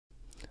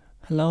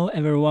Hello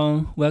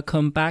everyone,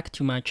 welcome back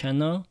to my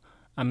channel.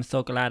 I'm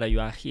so glad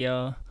you are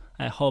here.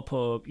 I hope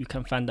you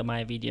can find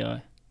my video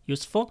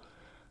useful.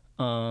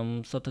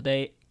 So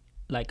today,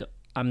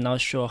 I'm not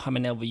sure how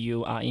many of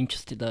you are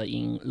interested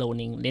in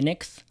learning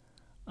Linux.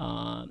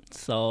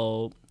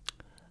 So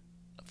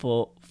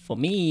for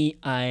me,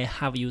 I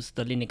have used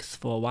the Linux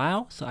for a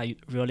while, so I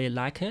really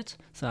like it.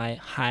 So I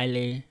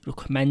highly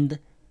recommend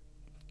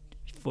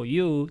for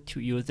you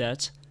to use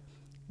it.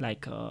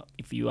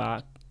 If you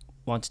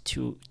want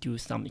to do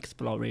some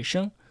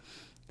exploration.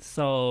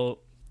 So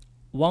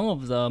one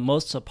of the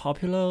most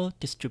popular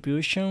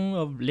distribution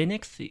of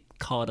Linux is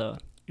called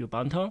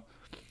Ubuntu.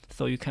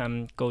 So you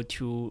can go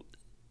to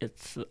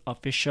its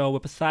official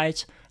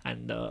website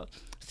and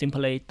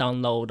simply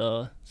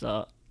download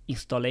the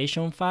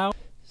installation file.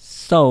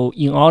 So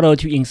in order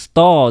to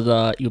install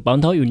the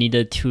Ubuntu, you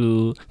need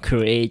to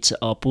create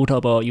a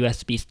bootable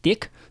USB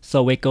stick.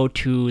 So we go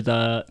to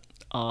the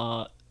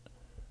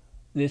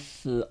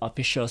this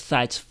official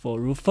site for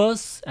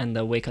Rufus,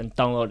 and we can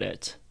download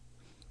it.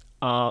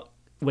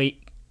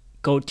 We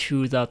go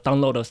to the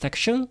download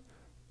section.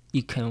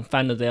 You can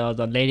find there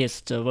the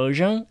latest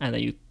version, and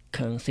you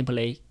can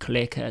simply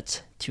click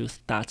it to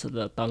start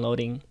the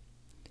downloading.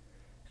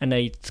 And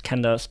it's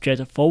kind of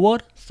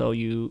straightforward, so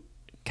you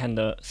kind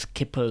of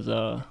skip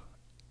the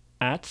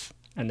ads,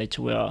 and it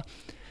will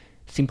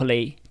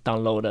simply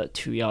download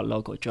to your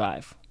local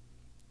drive.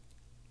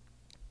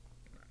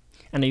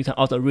 And you can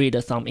also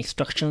read some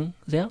instruction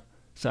there.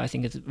 So I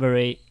think it's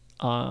very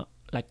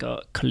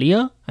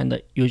clear,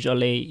 and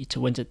usually it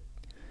won't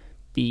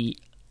be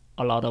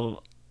a lot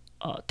of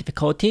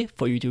difficulty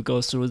for you to go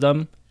through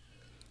them.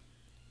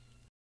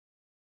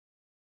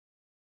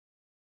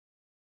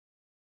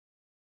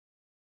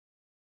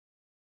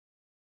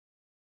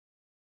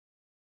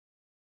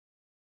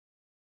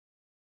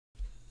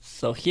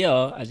 So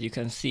here, as you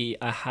can see,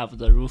 I have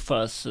the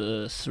Rufus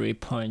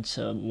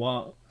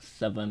 3.17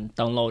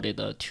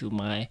 downloaded to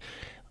my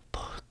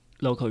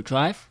local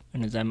drive,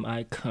 and then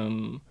I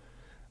can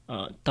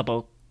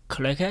double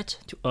click it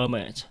to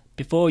open it.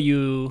 Before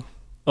you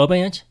open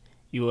it,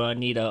 you will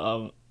need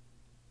a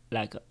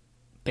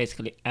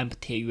basically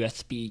empty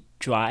USB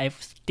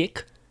drive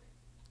stick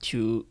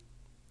to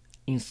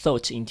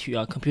insert into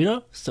your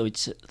computer, so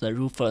it's the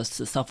Rufus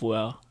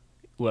software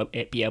will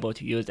be able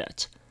to use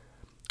it.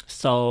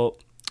 So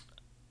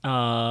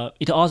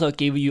it also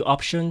gives you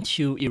option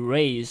to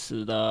erase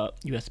the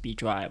USB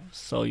drive,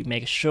 so you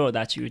make sure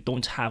that you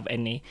don't have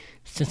any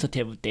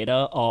sensitive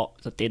data or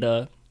the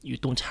data you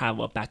don't have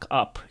a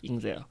backup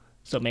in there.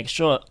 So make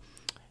sure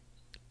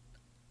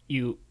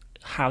you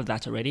have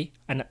that ready,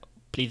 and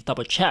please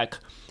double check,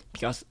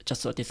 because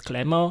just a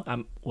disclaimer,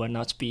 I will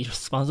not be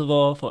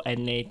responsible for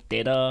any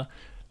data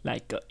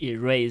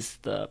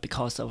erased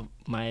because of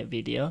my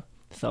video.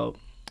 So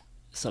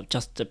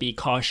just to be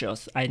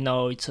cautious. I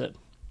know it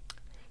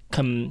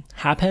can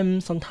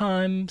happen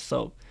sometimes,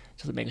 so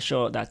just make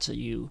sure that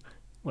you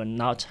will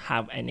not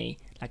have any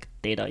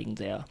data in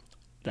there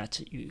that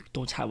you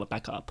don't have a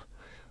backup.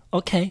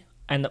 Okay,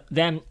 and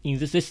then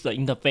this is the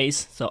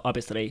interface. So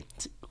obviously,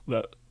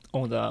 we're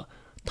on the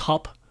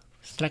top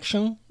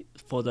selection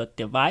for the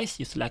device.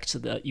 You select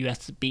the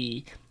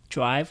USB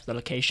drive, the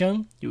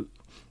location.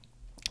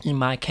 In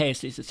my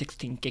case, it's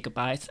 16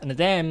 gigabytes, and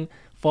then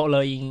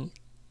following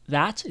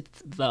that,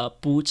 it's the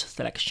boot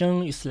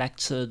selection. You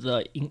select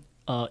the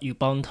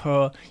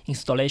Ubuntu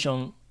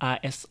installation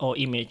ISO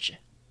image,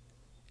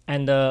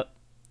 and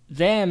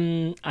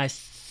then I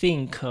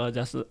think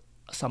there's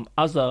some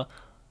other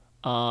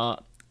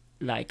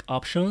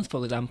options.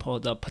 For example,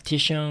 the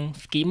partition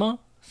schema.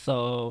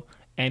 So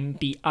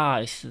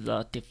MBR is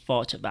the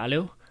default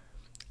value.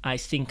 I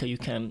think you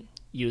can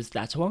use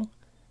that one.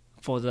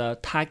 For the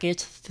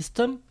target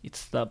system,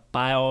 it's the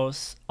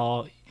BIOS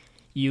or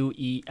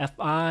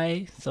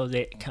UEFI, so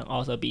they can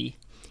also be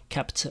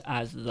kept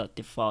as the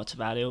default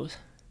values.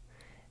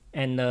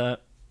 And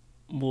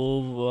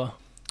move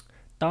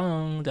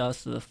down,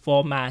 there's the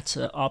format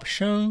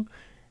option,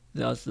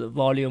 there's the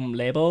volume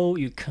label.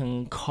 You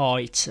can call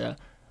it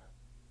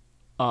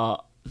the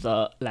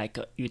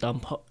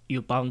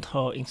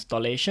Ubuntu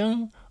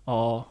installation,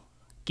 or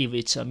give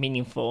it a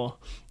meaningful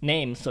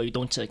name so you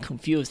don't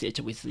confuse it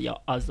with your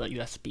other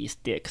USB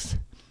sticks.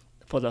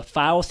 For the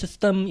file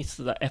system, it's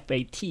the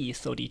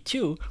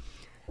FAT32,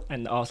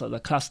 and also the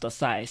cluster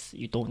size,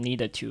 you don't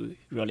need to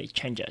really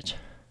change it.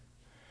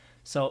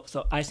 So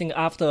I think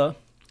after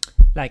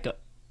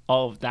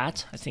all of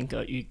that, I think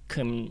you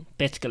can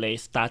basically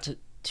start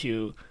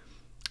to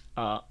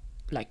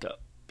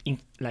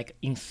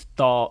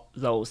install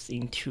those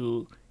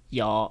into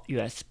your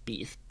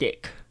USB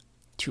stick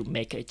to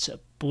make it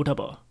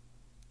bootable.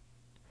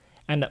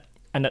 And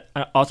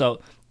also,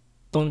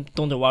 don't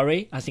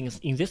worry. I think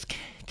in this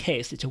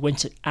case, it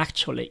won't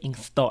actually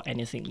install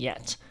anything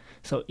yet.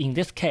 So in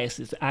this case,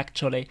 it's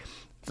actually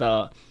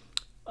the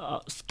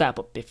step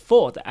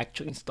before the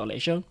actual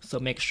installation. So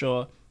make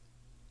sure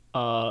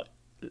you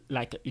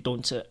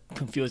don't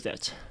confuse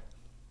it.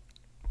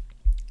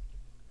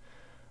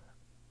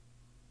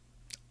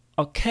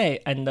 Okay,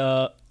 and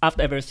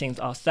after everything's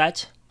all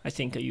set, I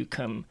think you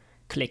can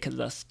click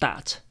the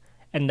start.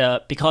 And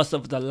because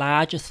of the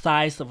large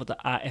size of the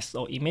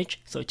ISO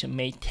image, so it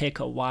may take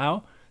a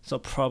while. So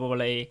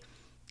probably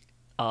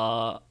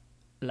it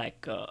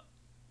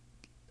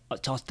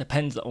just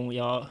depends on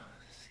your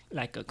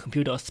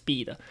computer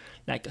speed,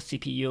 like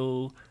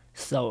CPU.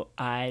 So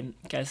I'm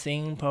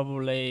guessing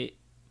probably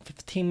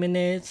 15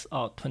 minutes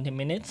or 20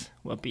 minutes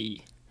will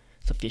be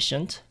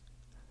sufficient.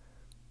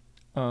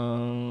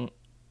 And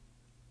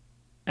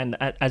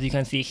as you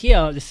can see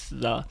here, this is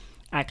the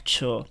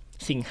actual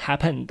thing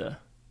happened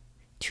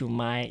to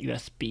my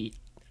USB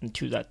and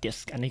to the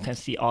disk, and you can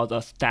see all the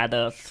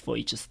status for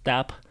each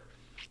step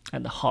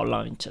and how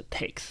long it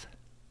takes.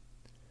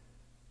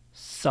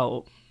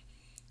 So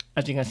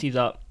as you can see,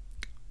 the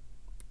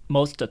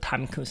most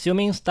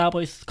time-consuming step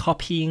is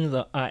copying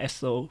the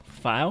ISO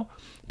file.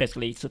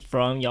 Basically, it's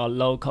from your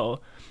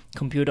local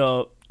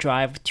computer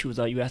drive to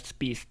the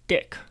USB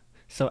stick.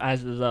 So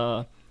as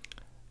the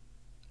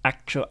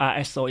actual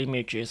ISO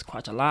image is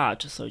quite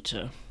large, so it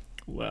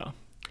will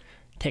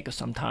take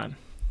some time.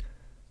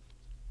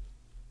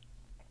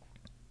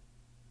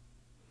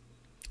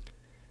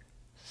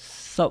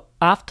 So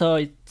after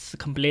it's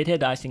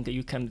completed, I think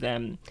you can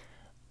then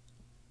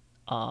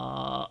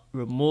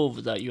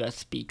remove the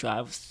USB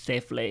drive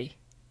safely,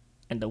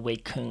 and we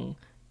can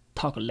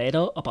talk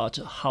later about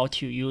how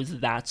to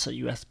use that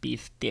USB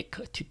stick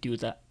to do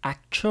the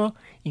actual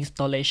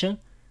installation.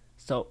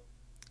 So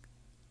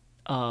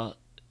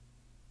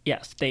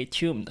yeah, stay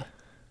tuned.